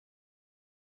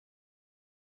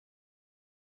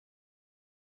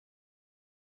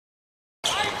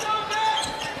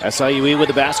SIUE with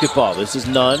the basketball. This is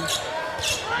Nunn.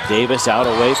 Davis out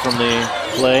away from the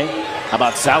play. How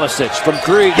about Salisic from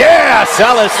three? Yeah,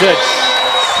 Salisic!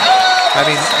 I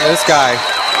mean, this guy,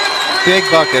 big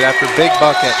bucket after big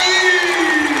bucket.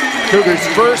 Cougars'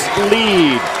 first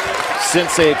lead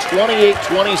since a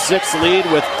 28-26 lead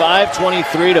with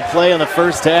 5:23 to play in the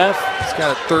first half. He's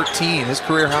got a 13. His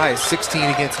career high is 16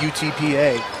 against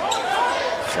UTPA.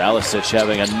 Salisic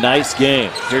having a nice game.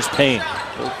 Here's Payne.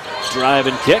 Drive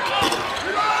and kick.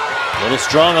 A little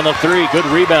strong on the three. Good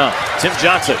rebound. Tim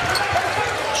Johnson.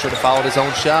 Should have followed his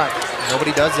own shot.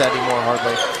 Nobody does that anymore,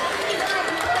 hardly.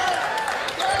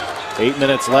 8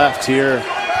 minutes left here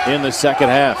in the second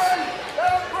half.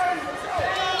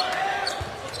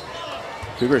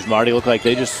 Cougars, Marty, look like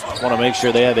they just want to make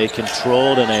sure they have a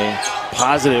controlled and a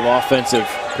positive offensive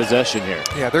possession here.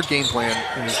 Yeah, their game plan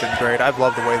has been great. I've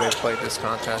loved the way they've played this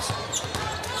contest.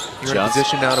 You're in a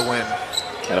position now to win.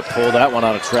 Got to pull that one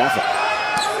out of traffic.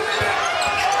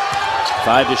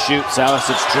 5 to shoot.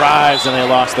 Salisic drives, and they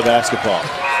lost the basketball.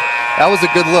 That was a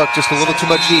good look, just a little too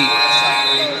much heat.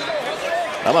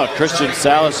 How about Christian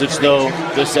Salisic, though,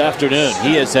 this afternoon?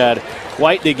 He has had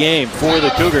quite the game for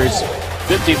the Cougars.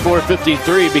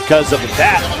 54-53 because of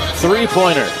that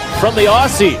three-pointer from the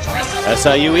Aussie.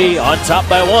 SIUE on top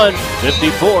by one,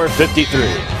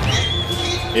 54-53.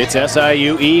 It's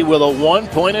SIUE with a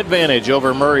 1-point advantage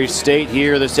over Murray State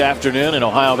here this afternoon in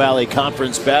Ohio Valley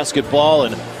Conference basketball,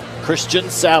 and Christian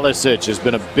Salisic has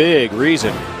been a big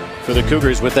reason for the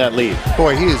Cougars with that lead.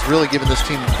 Boy, he has really given this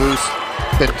team a boost.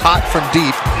 Been hot from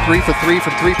deep, 3 for 3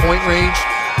 from three-point range.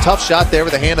 Tough shot there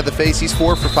with a hand in the face. He's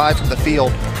 4 for 5 from the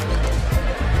field.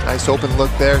 Nice open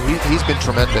look there. He's been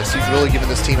tremendous. He's really given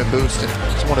this team a boost, and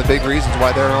it's one of the big reasons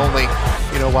why they're only,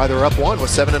 why they're up one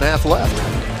with 7.5 left.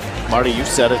 Marty, you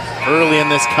said it early in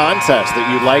this contest that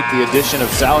you like the addition of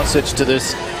Salisic to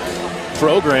this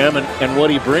program and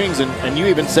what he brings, and you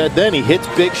even said then he hits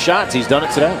big shots. He's done it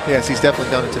today. Yes, he's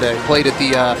definitely done it today. Played at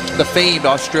the famed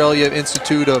Australia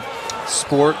Institute of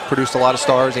Sport, produced a lot of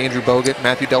stars. Andrew Bogut,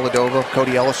 Matthew Deladova,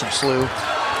 Cody Ellis from SLU,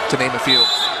 to name a few.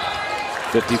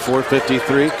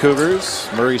 54-53 Cougars.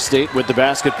 Murray State with the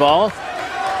basketball.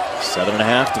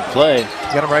 7.5 to play.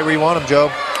 You got him right where you want him, Joe.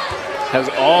 Has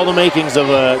all the makings of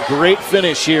a great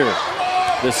finish here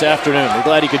this afternoon. We're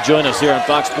glad you could join us here on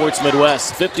Fox Sports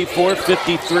Midwest.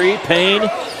 54-53, Payne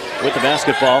with the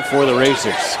basketball for the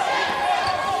Racers.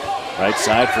 Right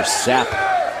side for Sapp.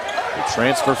 The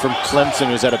transfer from Clemson,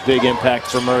 who's had a big impact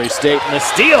for Murray State. And the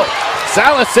steal.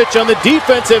 Salisic on the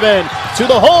defensive end to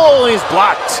the hole. He's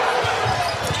blocked.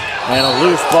 And a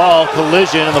loose ball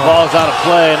collision, and the ball's out of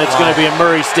play, and it's going to be a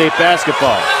Murray State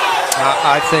basketball.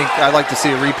 I think I'd like to see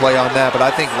a replay on that, but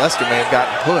I think Lester may have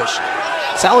gotten pushed.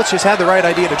 Salisic just had the right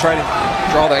idea to try to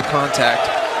draw that contact.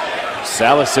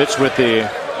 Salisic with the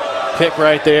pick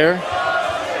right there.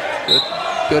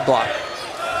 Good block.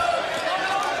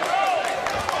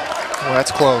 Well,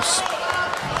 that's close.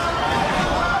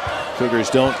 Cougars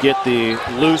don't get the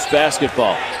loose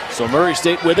basketball. So Murray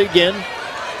State with it again.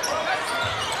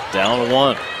 Down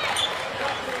 1.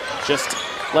 Just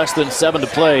less than 7 to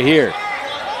play here.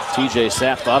 TJ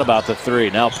Sapp thought about the three.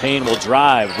 Now Payne will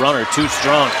drive. Runner too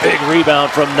strong. Big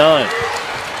rebound from Nunn.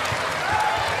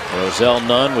 Roselle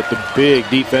Nunn with the big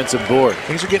defensive board.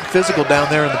 Things are getting physical down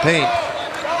there in the paint.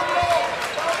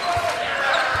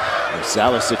 And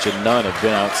Salisic and Nunn have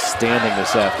been outstanding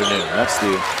this afternoon. That's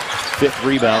the 5th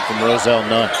rebound from Roselle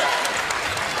Nunn.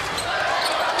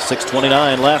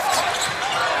 6:29 left.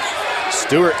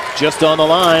 Stewart just on the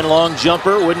line. Long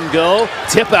jumper wouldn't go.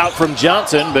 Tip out from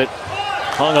Johnson, but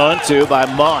hung on to by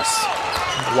Moss.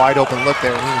 Wide open look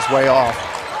there, and he was way off.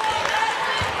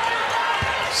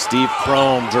 Steve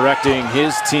Prohm directing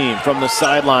his team from the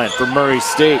sideline for Murray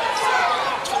State.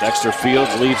 Dexter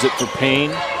Fields leaves it for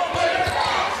Payne.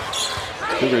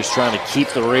 Cougars trying to keep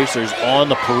the Racers on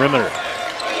the perimeter.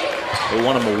 They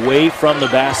want them away from the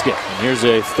basket. And here's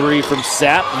a three from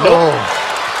Sapp. Nope. Oh.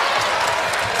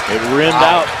 It rimmed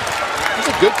out. There's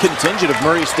a good contingent of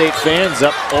Murray State fans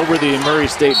up over the Murray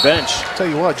State bench. I'll tell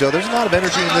you what, Joe, there's a lot of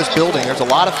energy in this building. There's a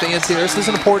lot of fans here. This is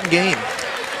an important game.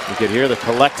 You could hear the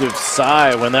collective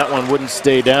sigh when that one wouldn't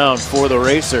stay down for the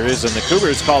Racers. And the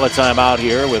Cougars call a timeout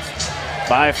here with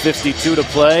 5:52 to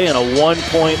play and a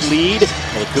 1-point lead.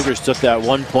 Well, the Cougars took that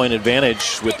 1-point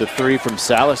advantage with the three from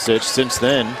Salisic. Since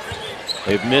then,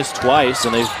 they've missed twice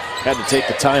and they've had to take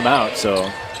the timeout.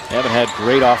 So they haven't had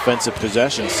great offensive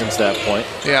possession since that point.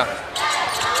 Yeah.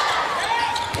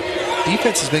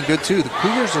 Defense has been good too. The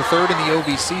Cougars are 3rd in the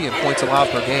OVC in points allowed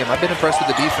per game. I've been impressed with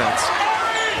the defense.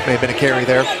 May have been a carry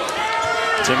there.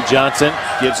 Tim Johnson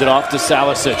gives it off to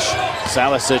Salisic.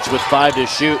 Salisic with 5 to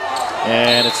shoot.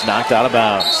 And it's knocked out of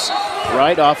bounds.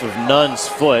 Right off of Nunn's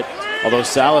foot, although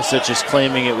Salicic is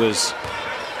claiming it was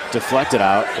deflected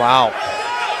out. Wow.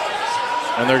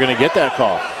 And they're going to get that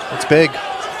call. That's big.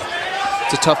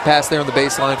 It's a tough pass there on the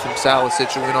baseline from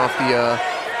Salicic. It went off the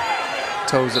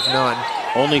toes of Nunn.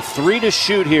 Only 3 to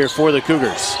shoot here for the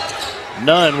Cougars.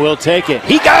 Nunn will take it.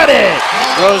 He got it!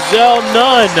 Roselle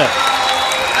Nunn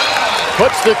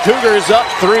puts the Cougars up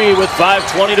 3 with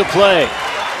 5:20 to play.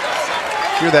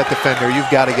 If you're that defender, you've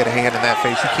got to get a hand in that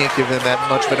face. You can't give them that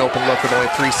much of an open look with only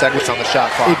 3 seconds on the shot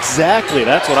clock. Exactly.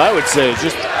 That's what I would say.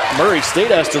 Just Murray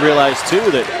State has to realize, too,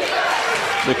 that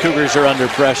the Cougars are under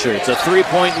pressure. It's a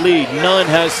 3-point lead. Nunn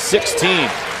has 16.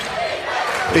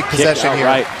 Big possession here.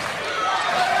 Right.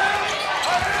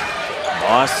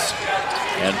 Moss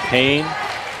and Payne.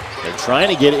 They're trying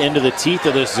to get into the teeth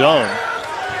of this zone.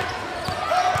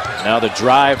 Now the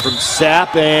drive from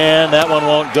Sapp, and that one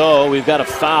won't go. We've got a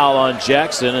foul on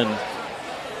Jackson, and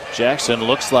Jackson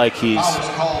looks like he's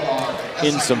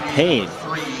in some pain.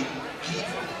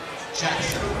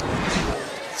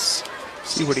 Let's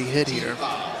see what he hit here.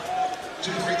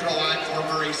 To the free throw line for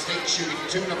Murray State, shooting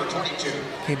 2, number 22.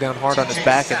 Came down hard on his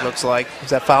back, it looks like. Is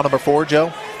that foul number 4,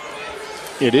 Joe?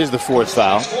 It is the 4th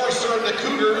foul.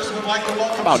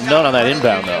 How about none on that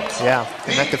inbound, though? Yeah,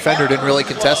 and that defender didn't really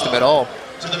contest him at all.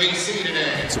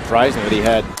 It's surprising that he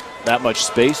had that much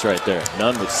space right there.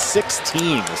 Nunn with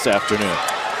 16 this afternoon.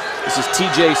 This is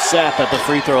TJ Sapp at the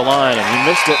free throw line, and he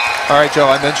missed it. All right, Joe,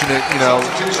 I mentioned it,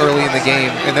 early in the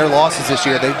game. In their losses this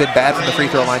year, they've been bad from the free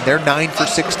throw line. They're 9 for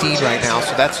 16 right now,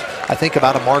 so that's, I think,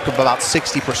 about a mark of about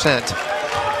 60%.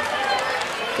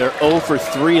 They're 0 for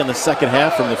 3 in the second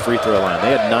half from the free throw line.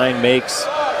 They had 9 makes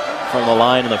from the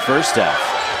line in the first half.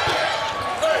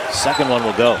 Second one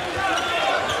will go.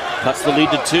 Cuts the lead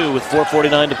to 2 with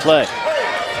 4:49 to play.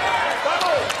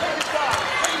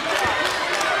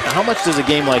 Now, how much does a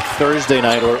game like Thursday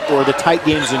night or the tight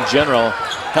games in general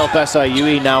help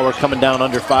SIUE now we're coming down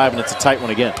under 5 and it's a tight one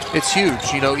again? It's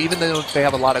huge. Even though they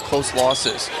have a lot of close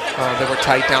losses that were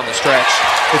tight down the stretch,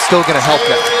 it's still going to help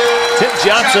them. Tim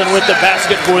Johnson with the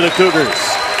basket for the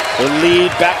Cougars. The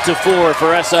lead back to 4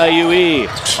 for SIUE.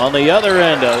 On the other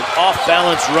end, an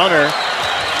off-balance runner.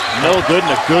 No good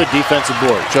and a good defensive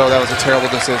board. Joe, that was a terrible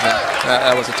decision.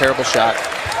 That was a terrible shot.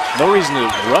 No reason to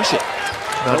rush it.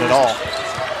 None at all.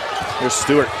 Here's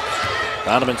Stewart.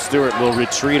 Donovan Stewart will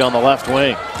retreat on the left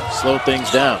wing. Slow things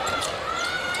down.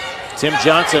 Tim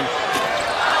Johnson,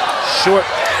 short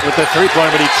with the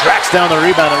three-pointer, but he tracks down the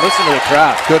rebound, and listen to the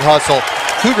crowd. Good hustle.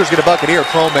 Cougars get a bucket here.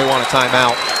 Chrome may want a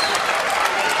timeout.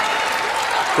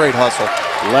 Great hustle.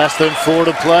 Less than 4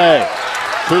 to play.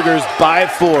 Cougars by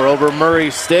 4 over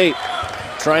Murray State.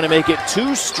 Trying to make it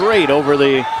 2 straight over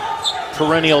the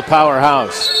perennial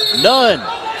powerhouse. Nunn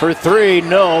for 3,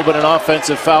 no, but an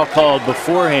offensive foul called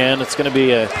beforehand. It's going to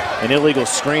be an illegal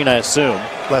screen, I assume.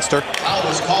 Lester.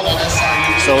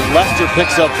 So Lester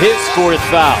picks up his 4th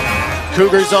foul.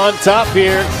 Cougars on top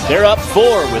here. They're up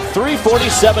 4 with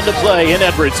 3:47 to play in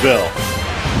Edwardsville.